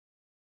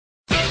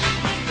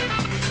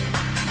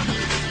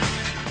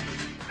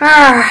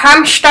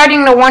I'm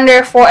starting to wonder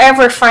if we'll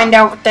ever find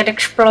out what that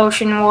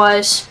explosion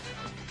was.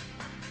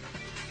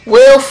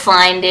 We'll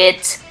find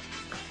it.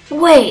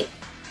 Wait,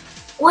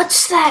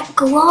 what's that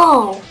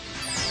glow?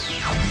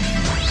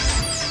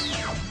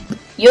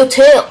 Yo,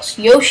 Tails,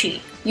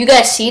 Yoshi, you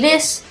guys see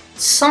this?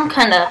 It's some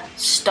kind of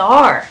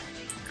star.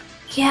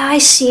 Yeah, I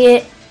see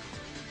it.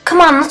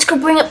 Come on, let's go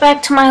bring it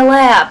back to my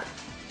lab.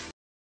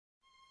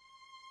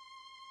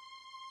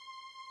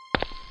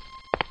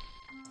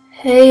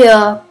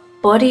 Hey,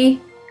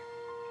 buddy,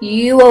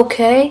 you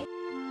okay?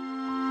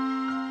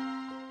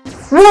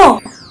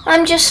 Whoa,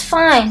 I'm just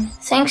fine.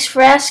 Thanks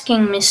for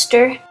asking,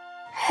 mister.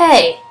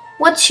 Hey,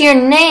 what's your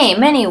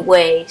name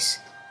anyways?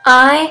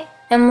 I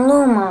am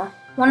Luma,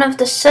 one of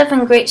the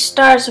 7 great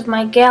stars of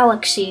my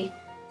galaxy.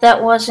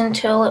 That was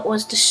until it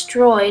was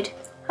destroyed.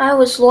 I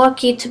was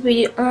lucky to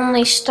be the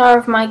only star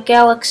of my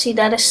galaxy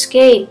that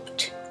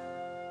escaped.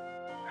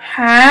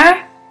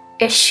 Huh?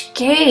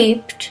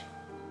 Escaped?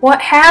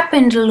 What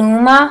happened,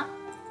 Luma?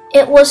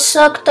 It was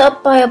sucked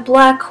up by a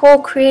black hole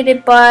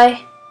created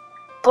by...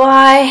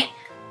 I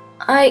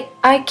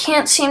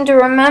can't seem to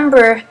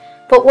remember,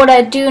 but what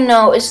I do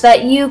know is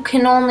that you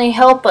can only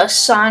help us,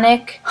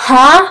 Sonic.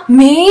 Huh?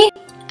 Me?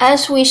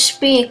 As we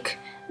speak,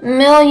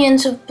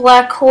 millions of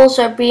black holes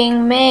are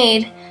being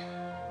made,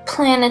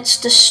 planets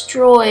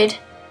destroyed,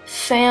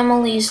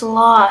 families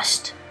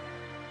lost.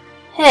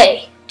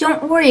 Hey,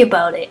 don't worry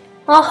about it.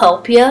 I'll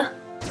help you.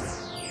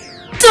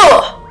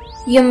 Duh!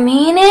 You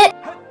mean it?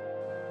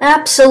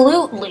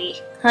 Absolutely.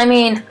 I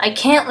mean, I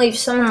can't leave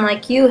someone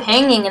like you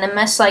hanging in a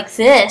mess like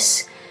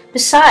this.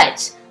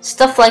 Besides,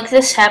 stuff like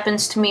this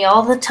happens to me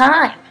all the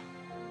time.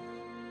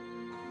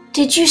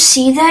 Did you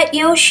see that,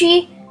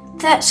 Yoshi?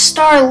 That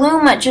star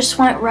Luma just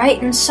went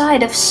right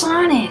inside of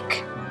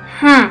Sonic.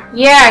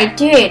 Yeah, I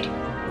did.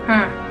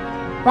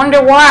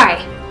 Wonder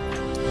why.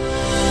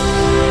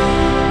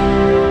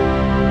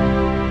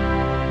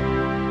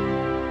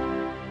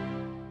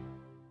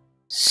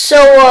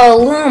 So,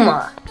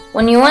 Luma,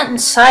 when you went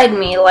inside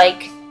me,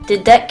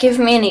 did that give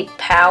me any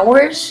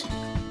powers?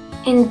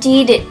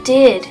 Indeed it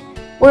did.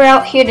 We're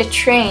out here to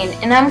train,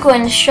 and I'm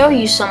going to show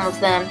you some of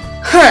them.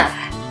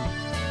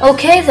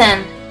 Okay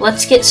then,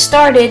 let's get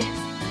started.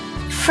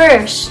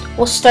 First,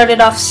 we'll start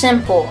it off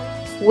simple,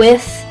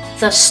 with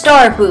the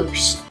Star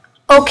Boost.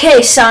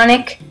 Okay,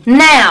 Sonic,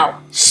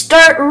 now,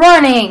 start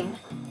running!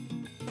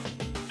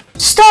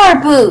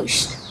 Star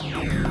Boost!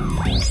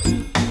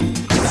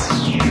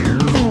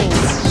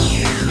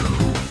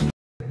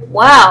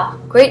 Wow,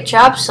 great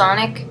job,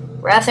 Sonic.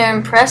 Rather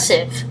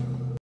impressive.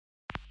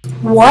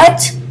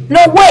 What?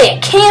 No way,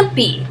 it can't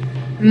be!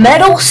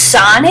 Metal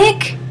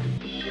Sonic?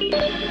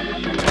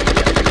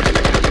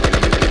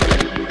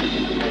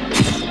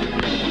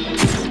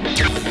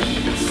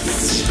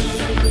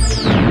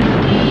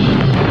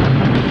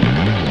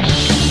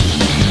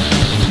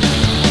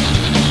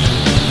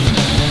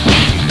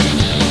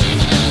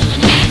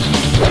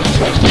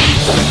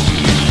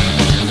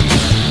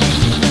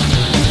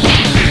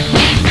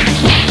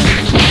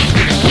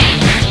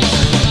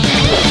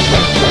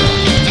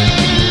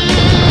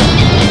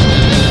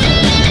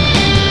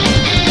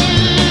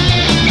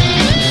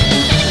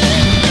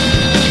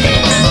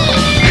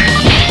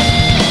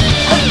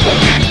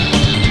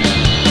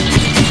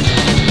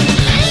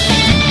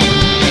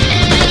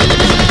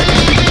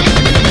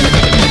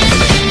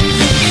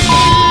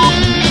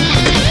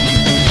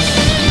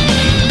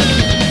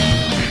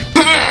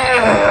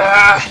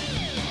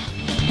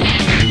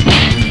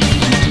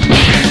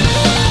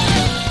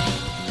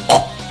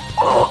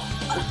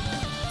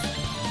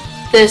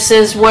 This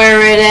is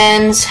where it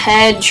ends,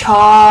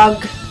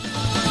 Hedgehog.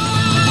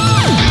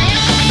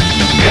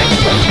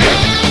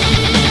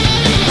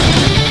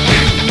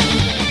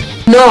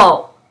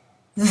 No,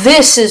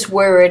 this is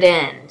where it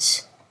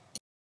ends.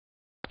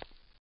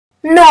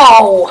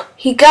 No!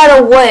 He got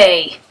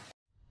away!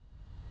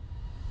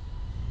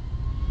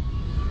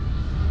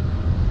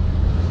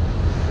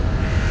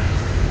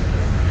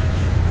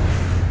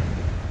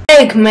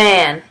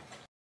 Eggman!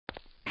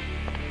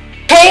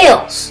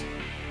 Tails!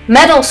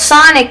 Metal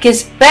Sonic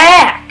is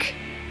back!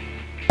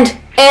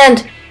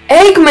 And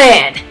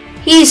Eggman!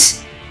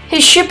 His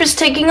ship is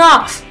taking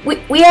off.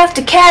 We have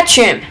to catch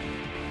him.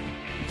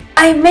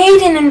 I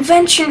made an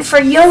invention for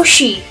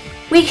Yoshi.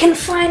 We can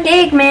find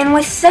Eggman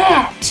with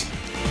that.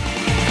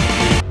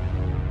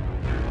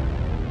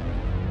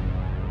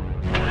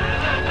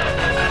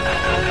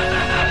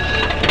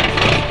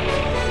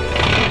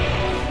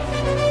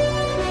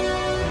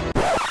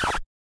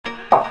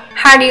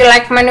 How do you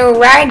like my new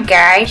ride,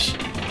 guys?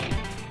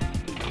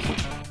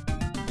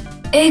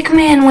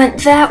 Eggman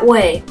went that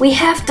way. We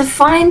have to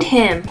find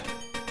him.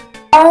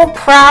 No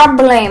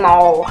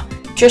problemo.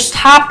 Just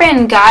hop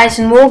in, guys,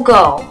 and we'll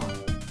go.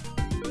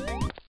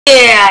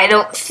 Yeah, I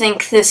don't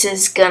think this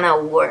is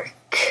gonna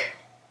work.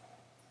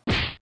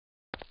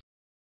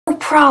 No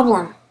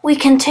problem. We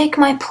can take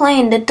my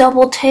plane to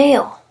Double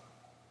Tail.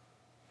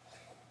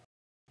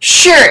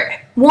 Sure,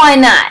 why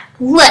not?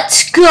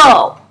 Let's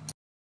go!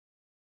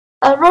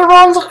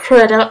 Everyone's a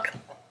critic.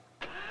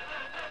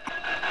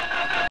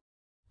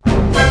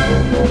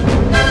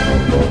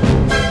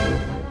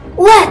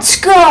 Let's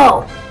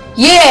go!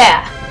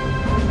 Yeah!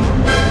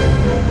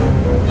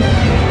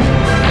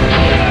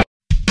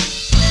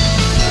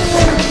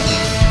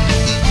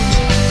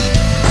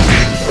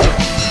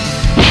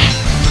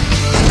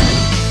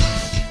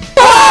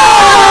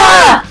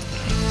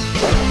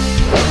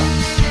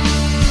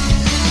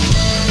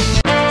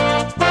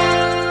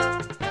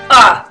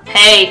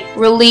 Hey,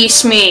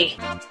 release me.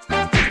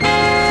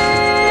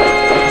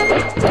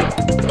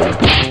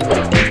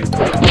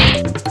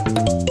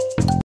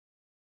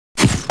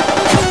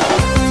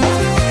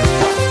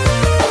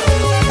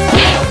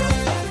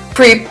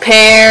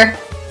 Prepare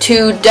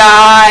to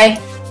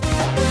die.